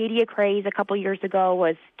big media craze a couple years ago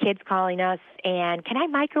was kids calling us and, can I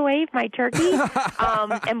microwave my turkey?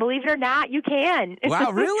 And believe it or not, you can.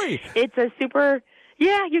 Wow, really? It's a super,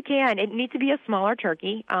 yeah, you can. It needs to be a smaller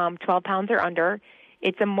turkey, 12 pounds or under.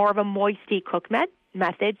 It's more of a moisty cook method.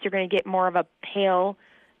 So you're going to get more of a pale,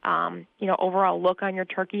 overall look on your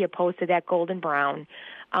turkey opposed to that golden brown.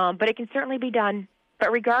 But it can certainly be done.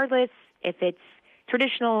 But regardless, if it's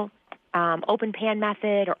traditional open pan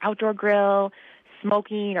method or outdoor grill,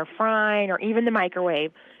 smoking or frying, or even the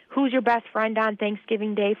microwave, who's your best friend on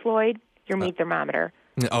Thanksgiving Day, Floyd? Your meat thermometer.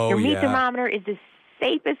 Your meat thermometer is the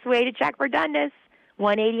safest way to check for doneness.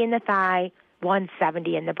 180 in the thigh,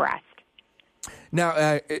 170 in the breast.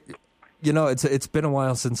 Now, it's been a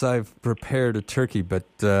while since I've prepared a turkey, but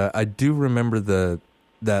I do remember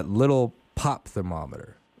that little pop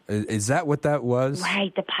thermometer. Is that what that was?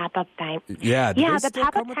 Right, the pop-up time. Yeah, the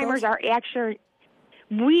pop-up timers are actually...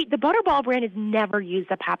 The Butterball brand has never used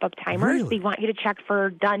the pop-up timers. Really? They want you to check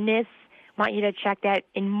for doneness, want you to check that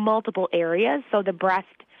in multiple areas. So the breast,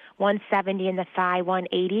 170, and the thigh,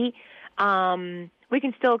 180. We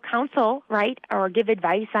can still counsel, right, or give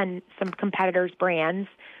advice on some competitors' brands.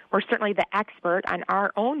 We're certainly the expert on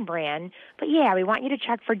our own brand. But, yeah, we want you to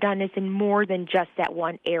check for doneness in more than just that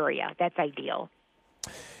one area. That's ideal.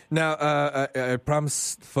 Now, I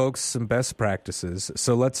promised folks some best practices.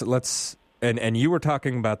 So let's and you were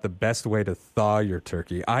talking about the best way to thaw your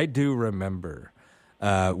turkey. I do remember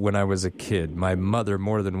when I was a kid, my mother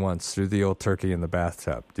more than once threw the old turkey in the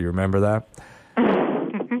bathtub. Do you remember that?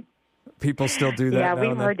 People still do that. Yeah,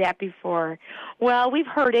 we've heard that before. Well, we've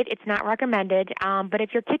heard it. It's not recommended. But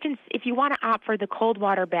if you want to opt for the cold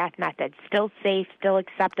water bath method, still safe, still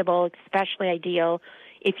acceptable, especially ideal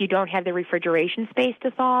if you don't have the refrigeration space to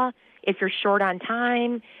thaw. If you're short on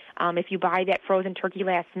time, if you buy that frozen turkey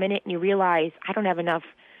last minute and you realize I don't have enough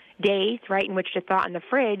days, right, in which to thaw in the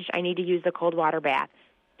fridge, I need to use the cold water bath.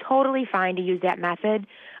 Totally fine to use that method.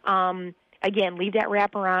 Again, leave that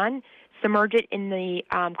wrapper on. Submerge it in the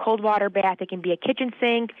cold water bath. It can be a kitchen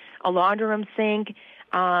sink, a laundry room sink.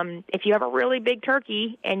 If you have a really big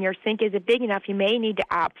turkey and your sink isn't big enough, you may need to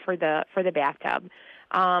opt for the bathtub.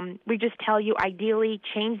 We just tell you, ideally,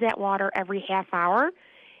 change that water every half hour,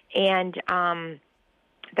 and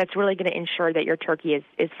that's really going to ensure that your turkey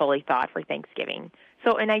is fully thawed for Thanksgiving.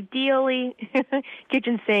 So an ideally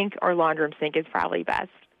kitchen sink or laundry room sink is probably best.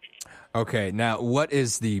 Okay, now what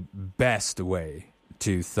is the best way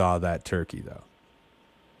to thaw that turkey, though?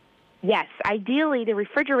 Yes, ideally, the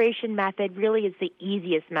refrigeration method really is the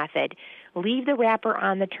easiest method. Leave the wrapper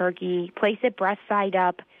on the turkey, place it breast side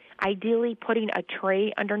up, ideally putting a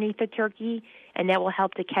tray underneath the turkey, and that will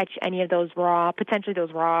help to catch any of those potentially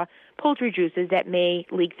those raw poultry juices that may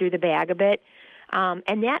leak through the bag a bit.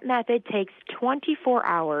 And that method takes 24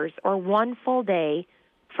 hours or 1 full day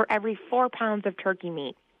for every 4 pounds of turkey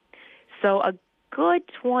meat. So a good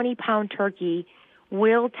 20-pound turkey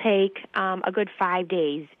will take a good 5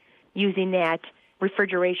 days using that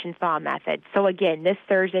refrigeration thaw method. So again, this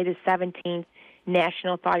Thursday, the 17th,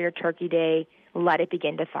 National Thaw Your Turkey Day, let it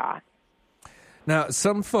begin to thaw. Now,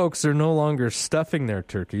 some folks are no longer stuffing their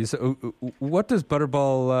turkeys. What does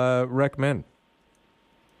Butterball recommend?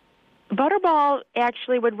 Butterball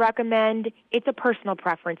actually would recommend, it's a personal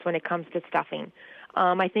preference when it comes to stuffing.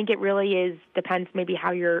 I think it really depends maybe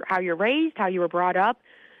how you're raised, how you were brought up.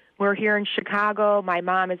 We're here in Chicago. My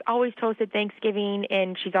mom has always toasted Thanksgiving,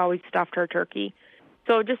 and she's always stuffed her turkey.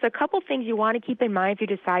 So just a couple things you want to keep in mind if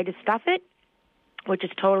you decide to stuff it, which is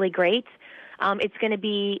totally great. It's going to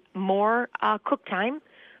be more cook time.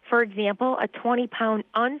 For example, a 20-pound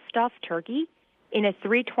unstuffed turkey in a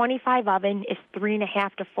 325 oven is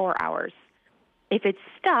 3.5 to 4 hours. If it's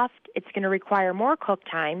stuffed, it's going to require more cook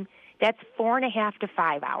time. That's 4.5 to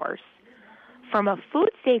 5 hours. From a food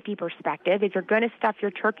safety perspective, if you're going to stuff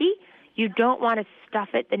your turkey, you don't want to stuff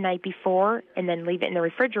it the night before and then leave it in the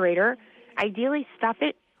refrigerator. Ideally, stuff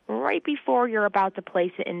it right before you're about to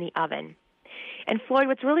place it in the oven. And Floyd,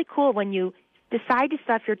 what's really cool when you decide to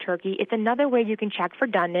stuff your turkey, it's another way you can check for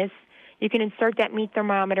doneness. You can insert that meat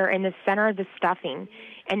thermometer in the center of the stuffing,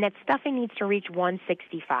 and that stuffing needs to reach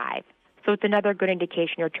 165. So it's another good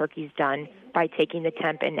indication your turkey's done by taking the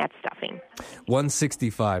temp in that stuffing.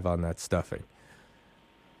 165 on that stuffing.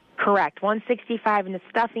 Correct. 165 in the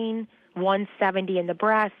stuffing, 170 in the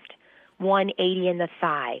breast, 180 in the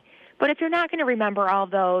thigh. But if you're not going to remember all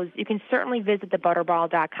those, you can certainly visit the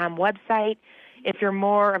Butterball.com website. If you're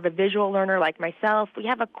more of a visual learner like myself, we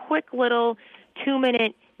have a quick little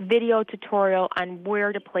 2-minute video tutorial on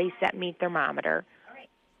where to place that meat thermometer.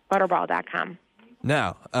 Butterball.com.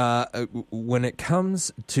 Now, when it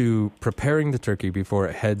comes to preparing the turkey before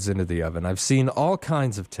it heads into the oven, I've seen all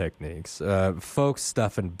kinds of techniques. Folks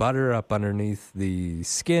stuffing butter up underneath the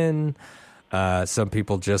skin. Some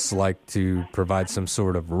people just like to provide some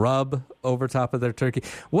sort of rub over top of their turkey.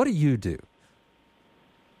 What do you do?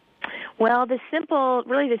 Well, the simple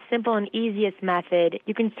and easiest method,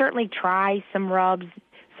 you can certainly try some rubs,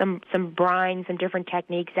 some brine, some different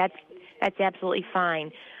techniques. That's absolutely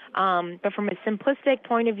fine. But from a simplistic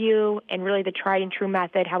point of view and really the tried and true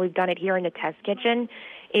method, how we've done it here in the test kitchen,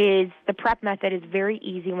 is the prep method is very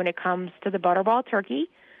easy when it comes to the Butterball turkey.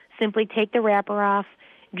 Simply take the wrapper off,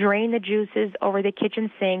 drain the juices over the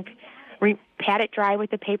kitchen sink, pat it dry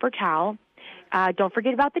with a paper towel. Don't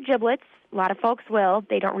forget about the giblets. A lot of folks will.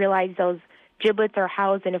 They don't realize those giblets are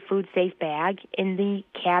housed in a food-safe bag in the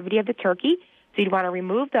cavity of the turkey. So you'd want to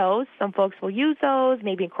remove those. Some folks will use those,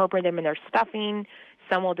 maybe incorporate them in their stuffing.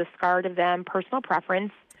 Some will discard of them, personal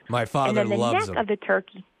preference. My father loves them. And then the neck of the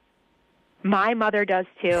turkey. My mother does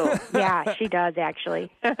too. Yeah, she does actually.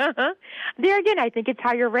 There again, I think it's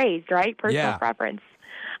how you're raised, right? Personal preference.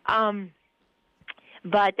 And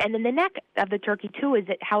then the neck of the turkey too is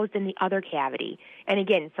housed in the other cavity. And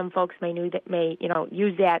again, some folks may use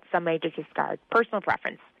that. Some may just discard. Personal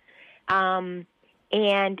preference.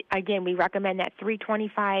 And again, we recommend that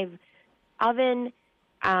 325 oven,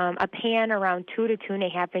 a pan around 2 to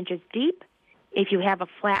 2.5 inches deep. If you have a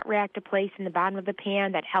flat rack to place in the bottom of the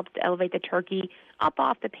pan, that helps to elevate the turkey up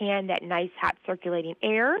off the pan, that nice hot circulating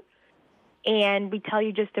air. And we tell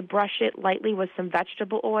you just to brush it lightly with some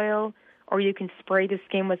vegetable oil, or you can spray the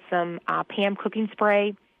skin with some Pam cooking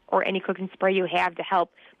spray or any cooking spray you have to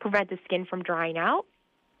help prevent the skin from drying out.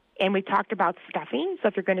 And we talked about stuffing, so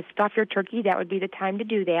if you're going to stuff your turkey, that would be the time to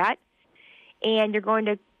do that. And you're going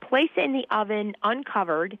to place it in the oven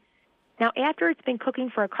uncovered. Now, after it's been cooking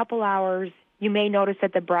for a couple hours, you may notice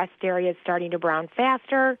that the breast area is starting to brown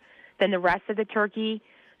faster than the rest of the turkey.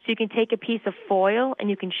 So you can take a piece of foil and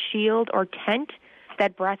you can shield or tent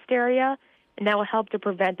that breast area, and that will help to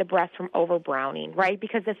prevent the breast from over-browning, right?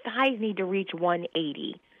 Because the thighs need to reach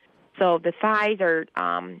 180. So the thighs are,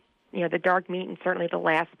 the dark meat and certainly the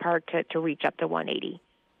last part to reach up to 180.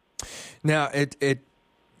 Now, it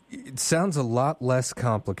sounds a lot less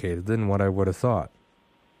complicated than what I would have thought.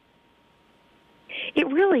 It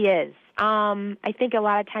really is. I think a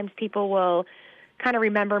lot of times people will kind of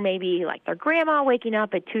remember maybe like their grandma waking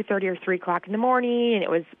up at 2:30 or 3 o'clock in the morning, and it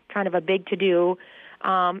was kind of a big to-do.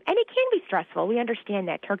 And it can be stressful. We understand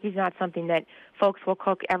that. Turkey's not something that folks will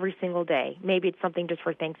cook every single day. Maybe it's something just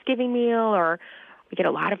for Thanksgiving meal, or we get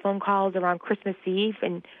a lot of phone calls around Christmas Eve,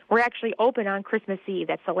 and we're actually open on Christmas Eve.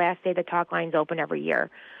 That's the last day the talk line's open every year.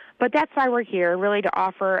 But that's why we're here, really to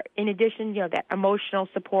offer, in addition, that emotional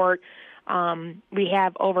support, We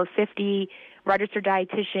have over 50 registered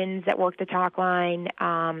dietitians that work the talk line,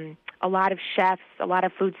 a lot of chefs, a lot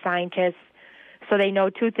of food scientists. So they know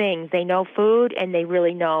two things. They know food, and they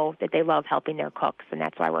really know that they love helping their cooks, and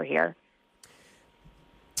that's why we're here.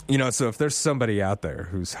 So if there's somebody out there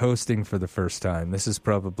who's hosting for the first time, this is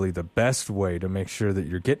probably the best way to make sure that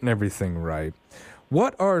you're getting everything right.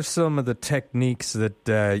 What are some of the techniques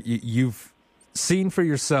that you've seen for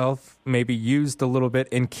yourself, maybe used a little bit,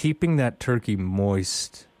 in keeping that turkey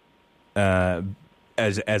moist as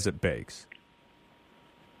it bakes?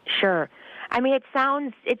 Sure. I mean, it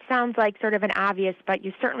sounds like sort of an obvious, but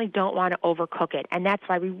you certainly don't want to overcook it, and that's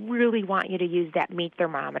why we really want you to use that meat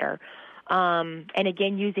thermometer. And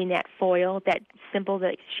again, using that foil, that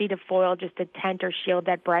sheet of foil, just to tent or shield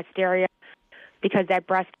that breast area, because that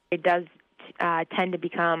breast area does tend to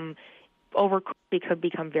become overcooked. It could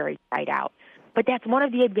become very dried out. But that's one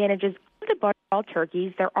of the advantages of the Butterball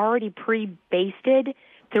turkeys. They're already pre-basted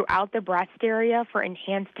throughout the breast area for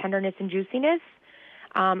enhanced tenderness and juiciness.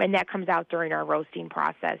 And that comes out during our roasting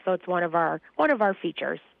process. So it's one of our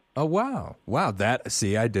features. Oh, wow. Wow.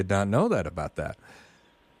 I did not know that about that.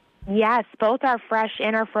 Yes, both our fresh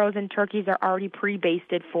and our frozen turkeys are already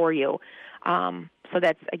pre-basted for you. So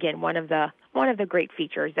that's, again, one of the great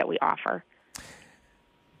features that we offer.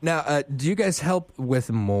 Now, do you guys help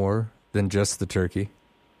with more than just the turkey?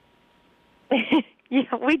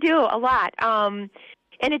 Yeah, we do a lot. And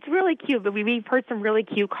it's really cute, but we've heard some really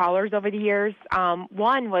cute callers over the years.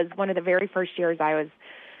 One was one of the very first years I was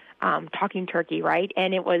talking turkey, right?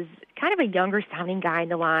 And it was kind of a younger-sounding guy in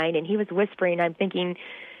the line, and he was whispering. I'm thinking,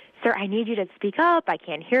 sir, I need you to speak up. I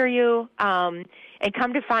can't hear you. And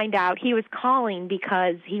come to find out, he was calling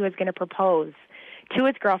because he was going to propose to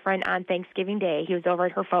his girlfriend on Thanksgiving Day. He was over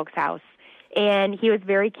at her folks' house, and he was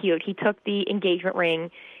very cute. He took the engagement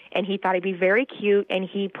ring, and he thought it'd be very cute, and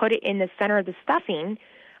he put it in the center of the stuffing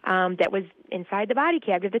that was inside the body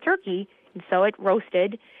cavity of the turkey, and so it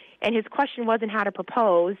roasted. And his question wasn't how to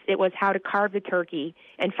propose, it was how to carve the turkey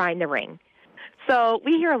and find the ring. So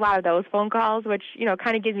we hear a lot of those phone calls, which,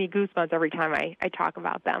 kind of gives me goosebumps every time I talk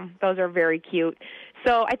about them. Those are very cute.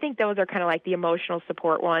 So I think those are kind of like the emotional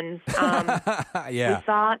support ones. Yeah. We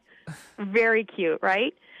saw it. Very cute,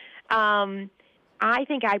 right? I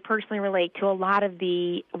think I personally relate to a lot of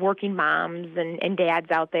the working moms and dads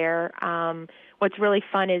out there. What's really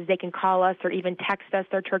fun is they can call us or even text us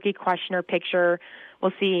their turkey question or picture.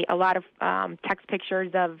 We'll see a lot of text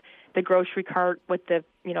pictures of the grocery cart with the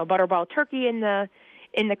Butterball turkey in the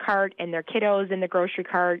cart and their kiddos in the grocery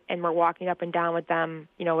cart, and we're walking up and down with them,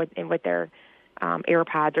 with their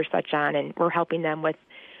AirPods or such on, and we're helping them with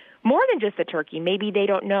more than just the turkey. Maybe they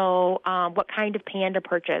don't know what kind of pan to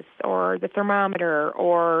purchase, or the thermometer,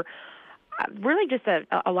 or really just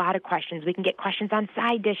a lot of questions. We can get questions on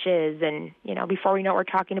side dishes, and before we know it, we're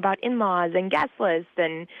talking about in-laws and guest lists,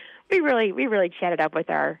 and we really chat it up with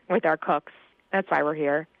our cooks. That's why we're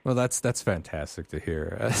here. Well, that's fantastic to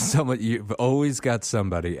hear. You've always got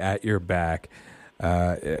somebody at your back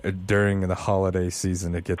during the holiday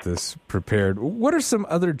season to get this prepared. What are some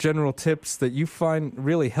other general tips that you find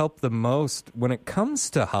really help the most when it comes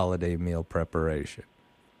to holiday meal preparation?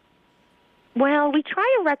 Well, we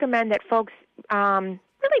try to recommend that folks really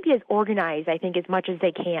be as organized, I think, as much as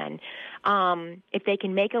they can. If they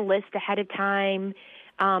can make a list ahead of time,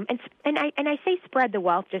 and I say spread the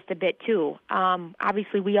wealth just a bit too.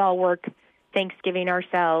 Obviously, we all work Thanksgiving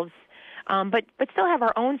ourselves, but still have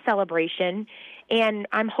our own celebration. And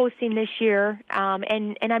I'm hosting this year,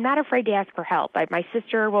 and I'm not afraid to ask for help. My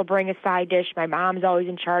sister will bring a side dish. My mom's always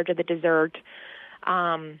in charge of the dessert.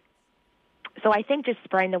 So I think just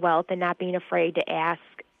spreading the wealth and not being afraid to ask,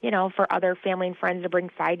 for other family and friends to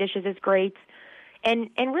bring side dishes is great.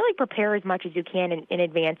 And really prepare as much as you can in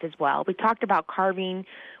advance as well. We talked about carving.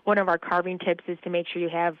 One of our carving tips is to make sure you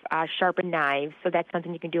have sharpened knives. So that's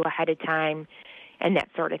something you can do ahead of time and that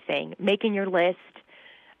sort of thing. Making your list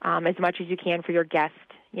as much as you can for your guest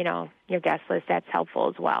list, that's helpful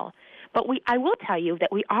as well. But I will tell you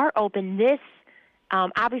that we are open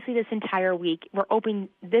obviously this entire week. We're open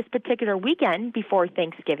this particular weekend before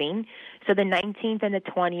Thanksgiving, so the 19th and the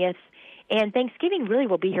 20th. And Thanksgiving really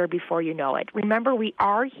will be here before you know it. Remember, we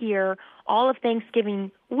are here all of Thanksgiving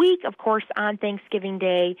week, of course, on Thanksgiving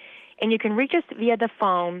Day. And you can reach us via the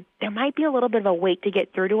phone. There might be a little bit of a wait to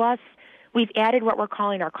get through to us. We've added what we're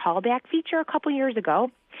calling our callback feature a couple years ago.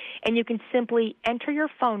 And you can simply enter your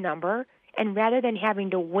phone number, and rather than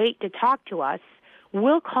having to wait to talk to us,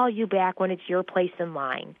 we'll call you back when it's your place in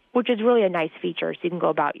line, which is really a nice feature, so you can go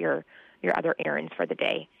about your other errands for the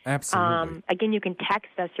day. Absolutely. Again, you can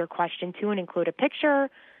text us your question, too, and include a picture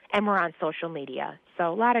and we're on social media.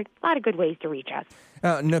 So a lot of good ways to reach us.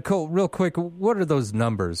 Nicole, real quick, what are those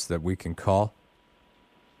numbers that we can call?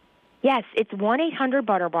 Yes, it's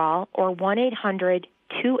 1-800-Butterball or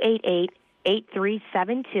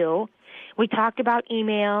 1-800-288-8372. We talked about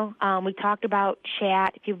email. We talked about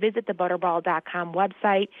chat. If you visit the Butterball.com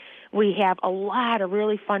website, we have a lot of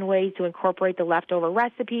really fun ways to incorporate the leftover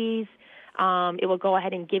recipes. It will go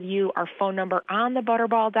ahead and give you our phone number on the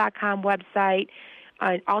Butterball.com website.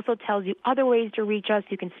 It also tells you other ways to reach us.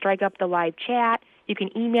 You can strike up the live chat. You can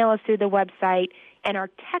email us through the website. And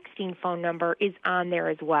our texting phone number is on there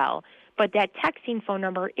as well. But that texting phone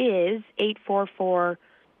number is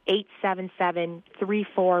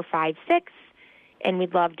 844-877-3456, and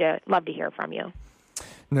we'd love to hear from you.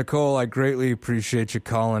 Nicole, I greatly appreciate you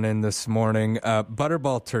calling in this morning.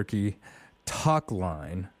 Butterball Turkey Talk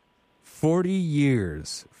Line, 40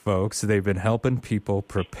 years, folks. They've been helping people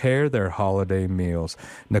prepare their holiday meals.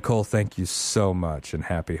 Nicole, thank you so much, and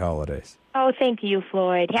happy holidays. Oh, thank you,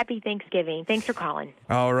 Floyd. Happy Thanksgiving. Thanks for calling.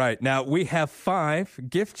 All right. Now, we have 5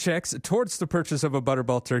 gift checks towards the purchase of a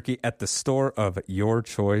Butterball turkey at the store of your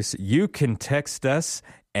choice. You can text us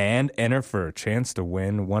and enter for a chance to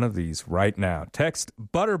win one of these right now. Text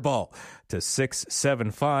Butterball to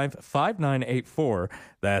 675-5984.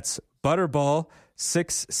 That's Butterball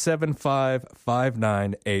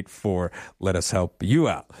 675-5984. Let us help you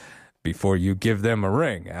out before you give them a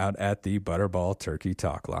ring out at the Butterball Turkey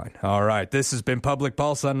Talk Line. All right, this has been Public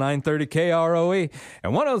Pulse on 930 KROE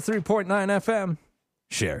and 103.9 FM,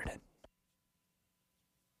 Sheridan.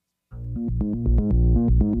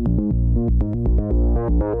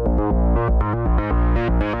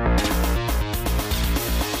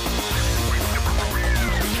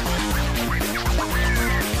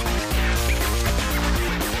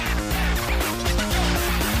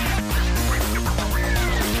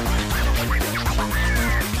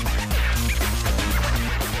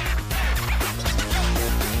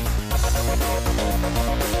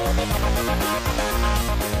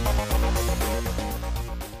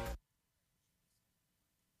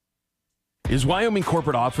 Is Wyoming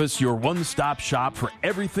Corporate Office your one-stop shop for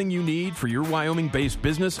everything you need for your Wyoming-based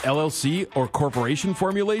business, LLC, or corporation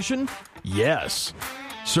formulation? Yes.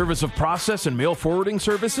 Service of process and mail forwarding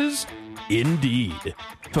services? Indeed.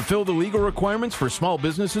 Fulfill the legal requirements for small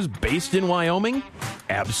businesses based in Wyoming?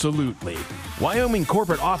 Absolutely. Wyoming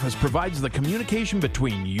Corporate Office provides the communication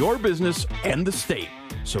between your business and the state,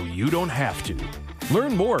 so you don't have to.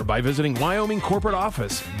 Learn more by visiting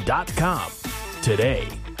WyomingCorporateOffice.com today.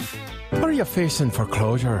 Are you facing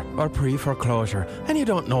foreclosure or pre-foreclosure and you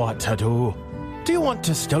don't know what to do? Do you want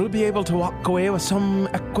to still be able to walk away with some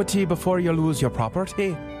equity before you lose your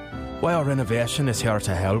property? Well, Renovation is here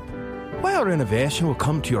to help. Well, Renovation will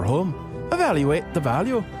come to your home, evaluate the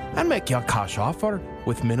value, and make you a cash offer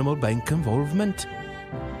with minimal bank involvement.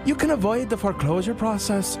 You can avoid the foreclosure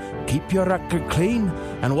process, keep your record clean,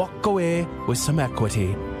 and walk away with some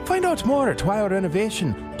equity. Find out more at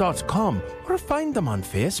WildRenovation.com or find them on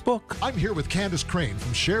Facebook. I'm here with Candace Crane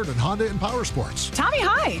from Sheridan Honda and Power Sports. Tommy,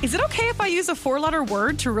 hi. Is it okay if I use a 4-letter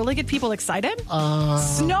word to really get people excited?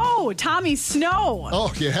 Snow. Tommy, snow.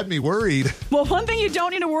 Oh, you had me worried. Well, one thing you don't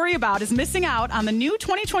need to worry about is missing out on the new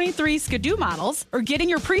 2023 Skidoo models or getting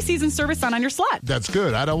your preseason service done on your sled. That's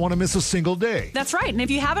good. I don't want to miss a single day. That's right. And if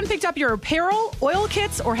you haven't picked up your apparel, oil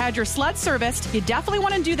kits, or had your sled serviced, you definitely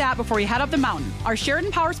want to do that before you head up the mountain. Our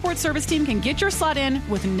Sheridan Power Sports service team can get your sled in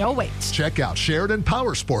with no wait. Check out Sheridan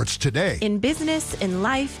Power Sports today. In business, in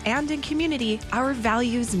life, and in community, our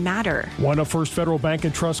values matter. One of First Federal Bank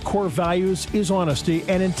and Trust core values is honesty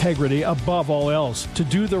and integrity above all else, to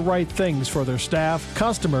do the right things for their staff,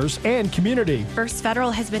 customers, and community. First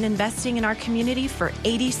Federal has been investing in our community for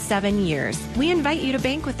 87 years. We invite you to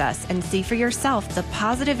bank with us and see for yourself the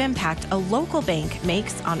positive impact a local bank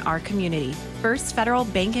makes on our community. First Federal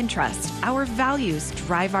Bank and Trust. Our values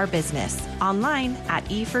drive our business. Online at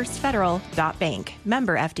efirstfederal.bank.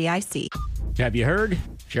 Member FDIC. Have you heard?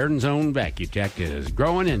 Sheridan's own VacuTech is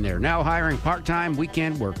growing and they're now hiring part-time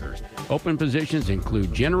weekend workers. Open positions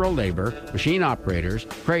include general labor, machine operators,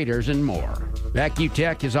 craters, and more.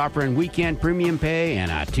 VacuTech is offering weekend premium pay and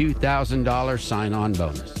a $2,000 sign-on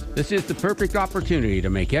bonus. This is the perfect opportunity to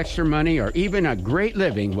make extra money or even a great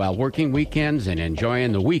living while working weekends and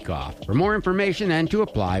enjoying the week off. For more information and to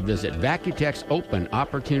apply, visit VacuTech's Open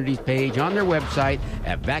Opportunities page on their website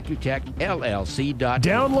at vacutechllc.com.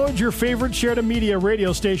 Download your favorite Sheridan Media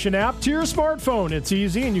radio station app to your smartphone. It's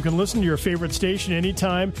easy and you can listen to your favorite station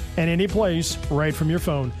anytime and any place right from your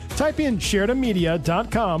phone. Type in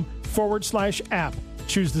SheridanMedia.com/app.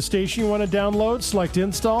 Choose the station you want to download, select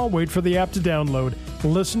install, wait for the app to download.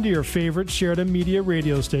 Listen to your favorite Sheridan Media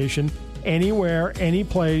radio station anywhere,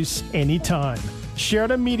 anyplace, anytime.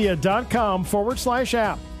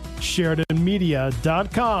 SheridanMedia.com/app.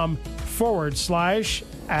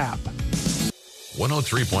 SheridanMedia.com/app.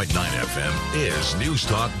 103.9 FM is News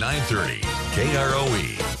Talk 930.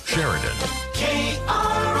 KROE, Sheridan.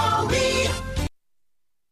 KROE.